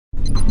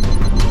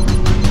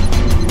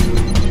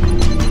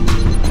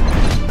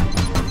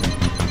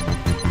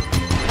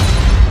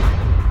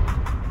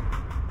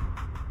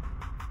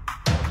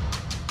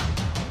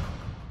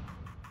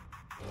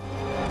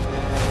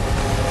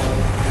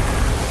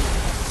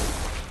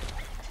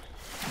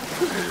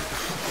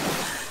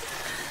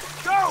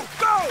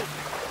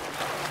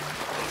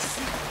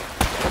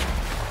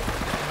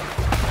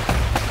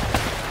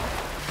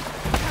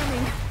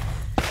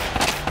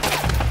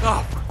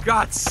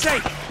God's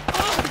sake!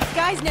 These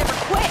guys never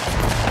quit.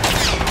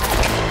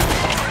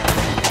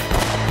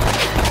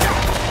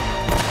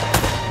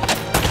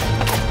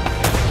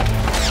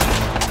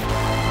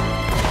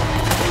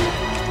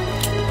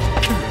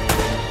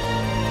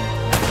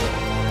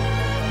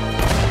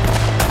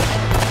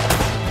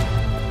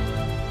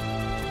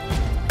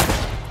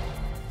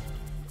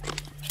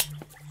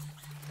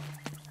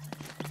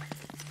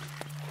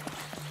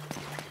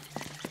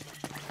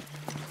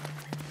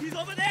 He's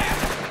over there!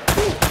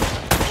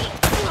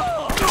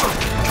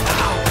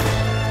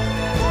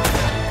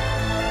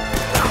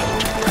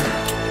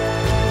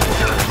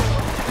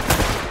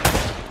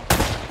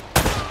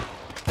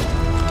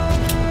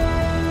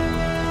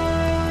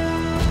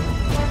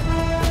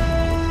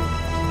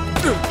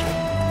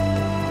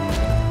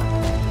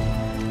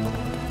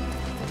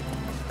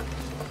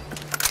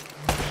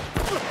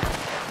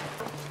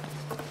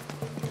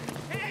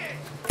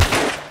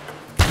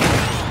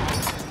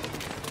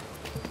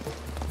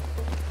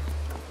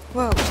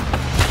 Whoa.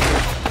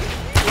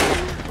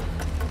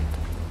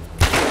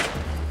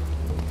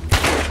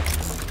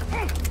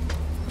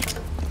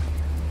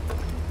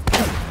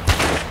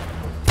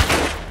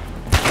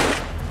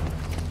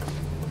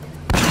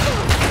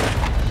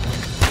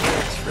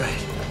 That's right.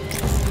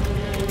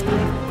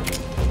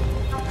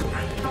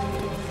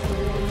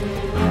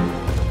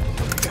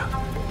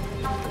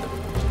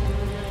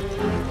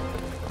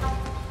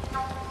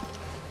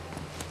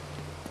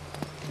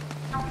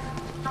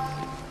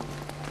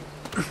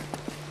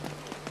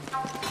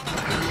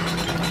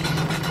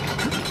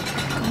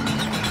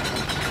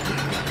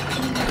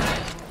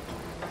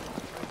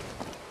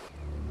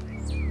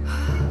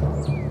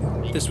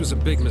 This was a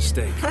big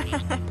mistake.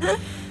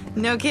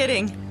 No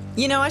kidding.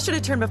 You know, I should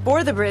have turned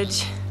before the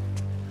bridge.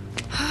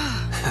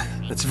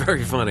 That's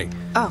very funny.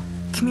 Oh,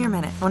 come here a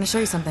minute. I want to show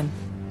you something.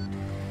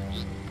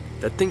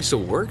 That thing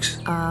still works?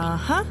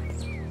 Uh-huh.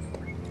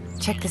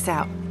 Check this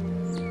out.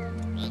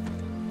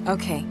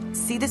 Okay,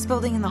 see this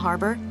building in the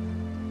harbor?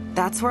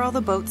 That's where all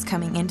the boats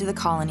coming into the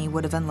colony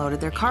would have unloaded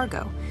their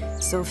cargo.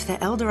 So if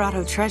the El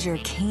Dorado treasure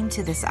came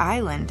to this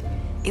island,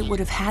 it would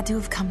have had to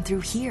have come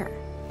through here.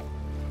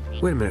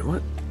 Wait a minute,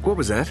 what? What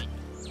was that?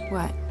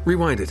 What?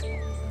 Rewind it.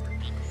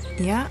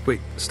 Yeah? Wait,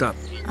 stop.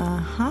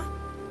 Uh-huh.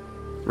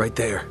 Right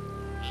there.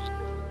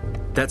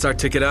 That's our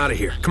ticket out of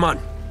here. Come on.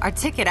 Our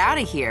ticket out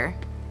of here?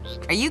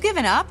 Are you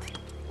giving up?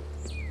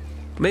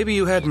 Maybe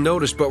you hadn't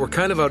noticed, but we're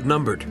kind of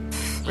outnumbered.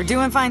 We're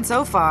doing fine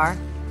so far.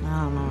 I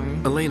don't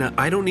know. Elena,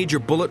 I don't need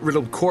your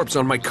bullet-riddled corpse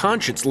on my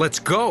conscience. Let's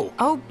go.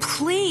 Oh,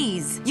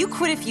 please. You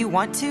quit if you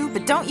want to,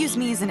 but don't use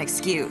me as an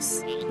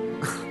excuse.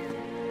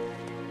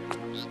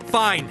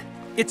 Fine.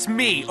 It's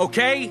me,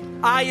 okay?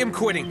 I am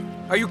quitting.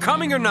 Are you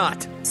coming or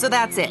not? So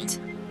that's it.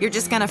 You're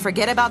just gonna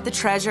forget about the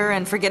treasure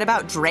and forget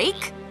about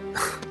Drake?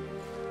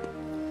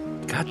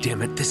 God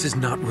damn it, this is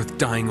not worth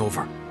dying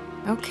over.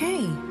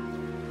 Okay.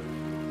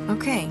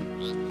 Okay.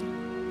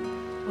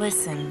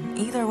 Listen,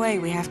 either way,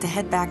 we have to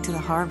head back to the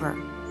harbor.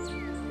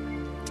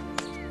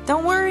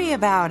 Don't worry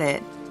about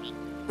it.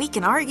 We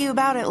can argue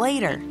about it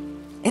later.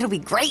 It'll be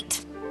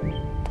great.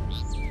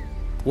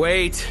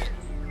 Wait.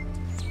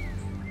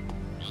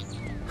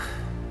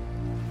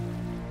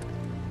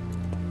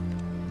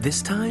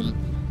 This time,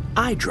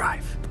 I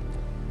drive.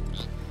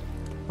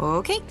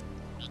 Okay.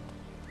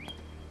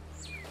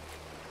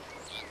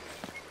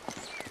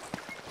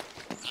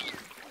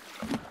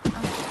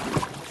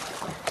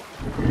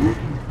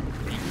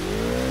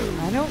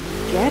 I don't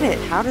get it.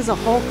 How does a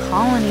whole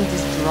colony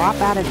just drop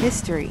out of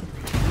history?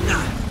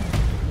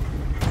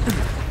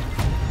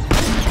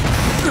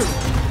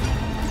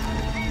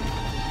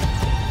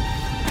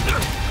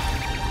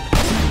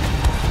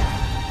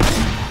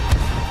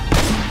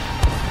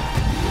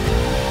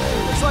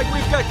 Looks like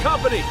we've got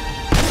company.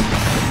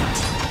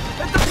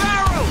 Hit the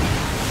barrel!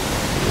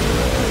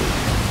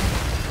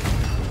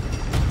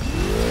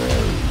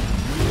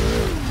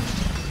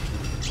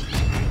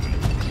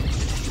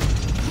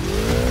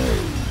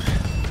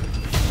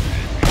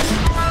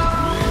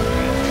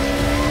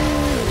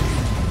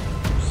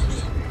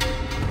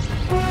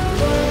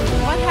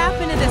 What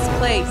happened to this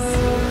place?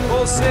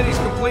 Whole city's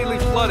completely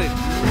flooded.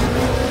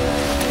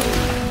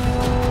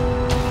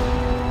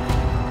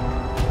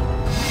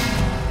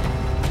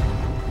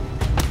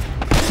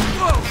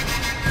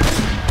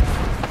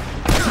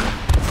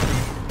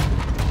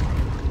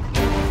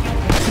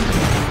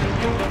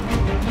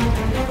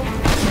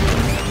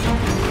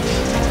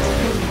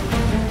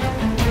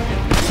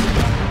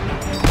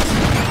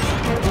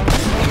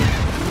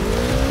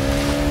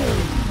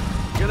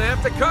 Gonna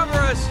have to cover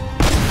us.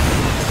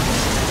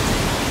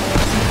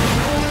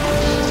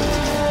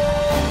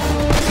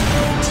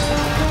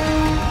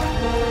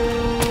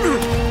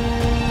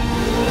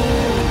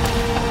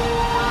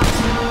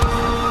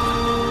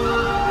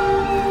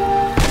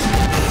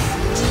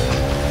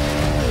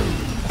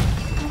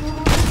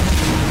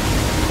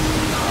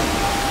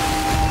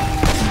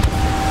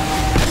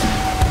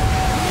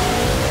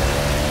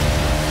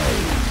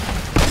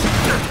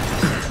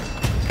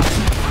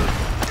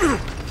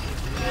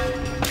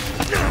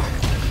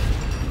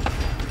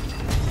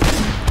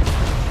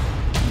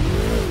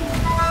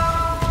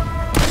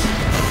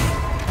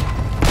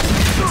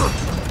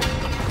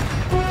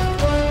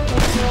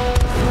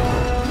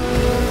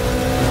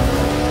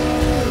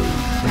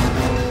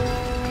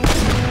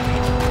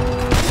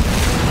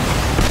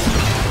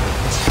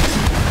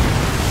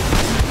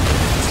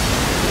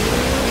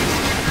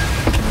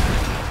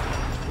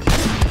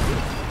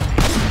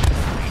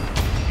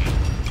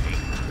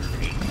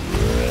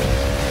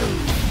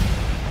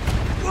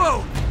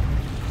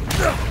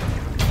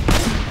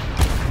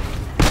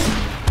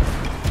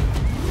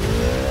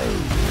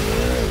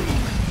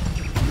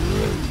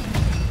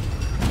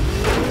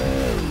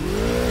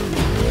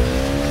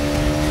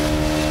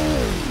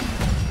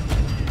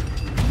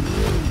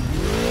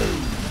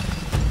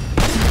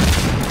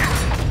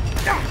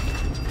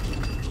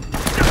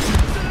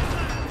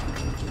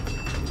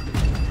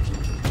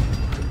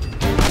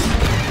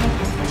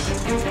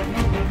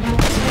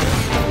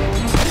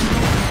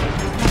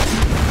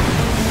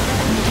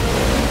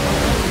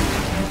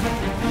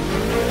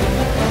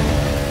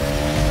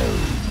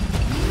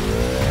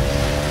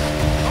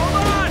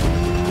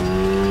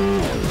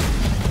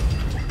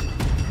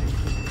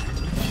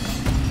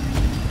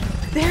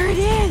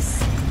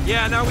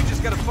 Yeah, now we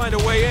just gotta find a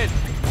way in.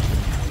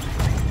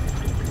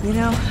 You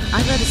know,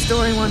 I read a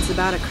story once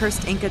about a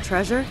cursed Inca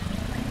treasure.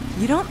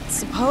 You don't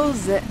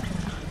suppose that...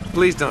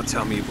 Please don't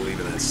tell me you believe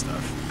in that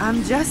stuff.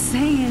 I'm just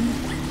saying.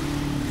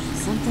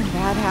 Something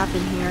bad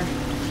happened here.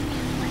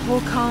 The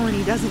whole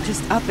colony doesn't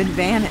just up and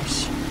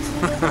vanish.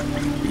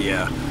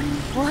 Yeah.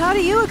 Well, how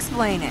do you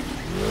explain it?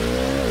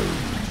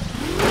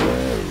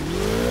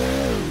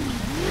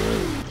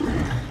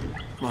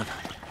 Come on.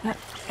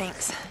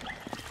 Thanks.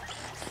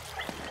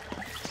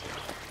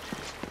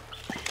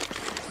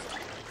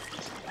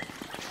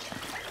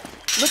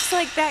 Looks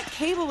like that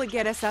cable would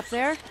get us up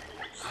there.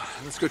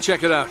 Let's go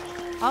check it out.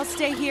 I'll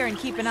stay here and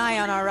keep an eye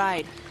on our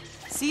ride.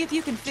 See if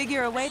you can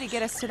figure a way to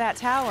get us to that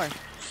tower.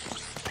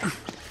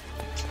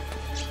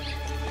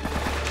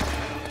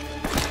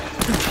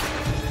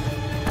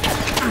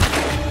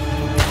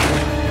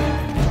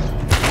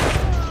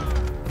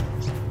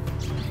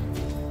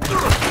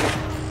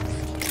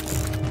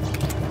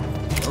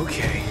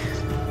 Okay.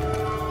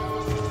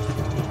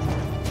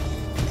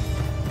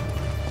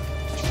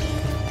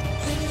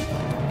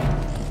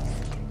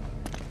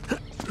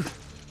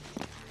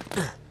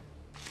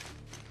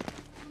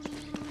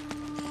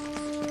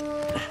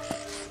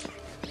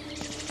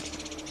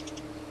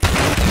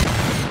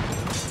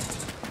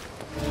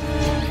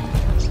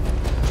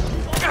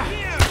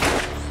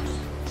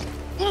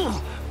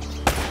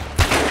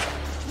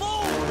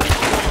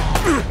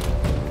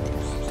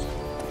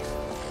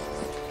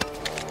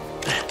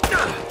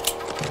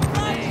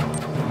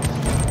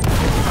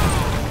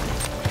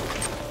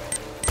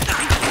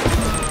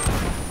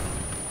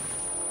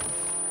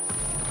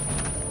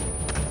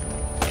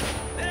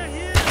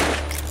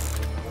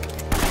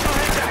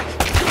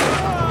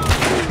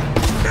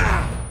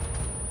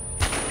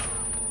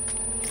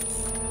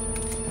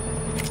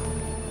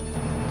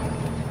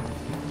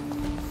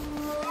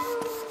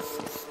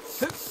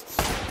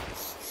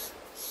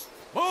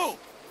 Move!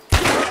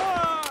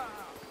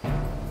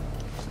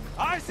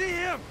 I see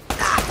him!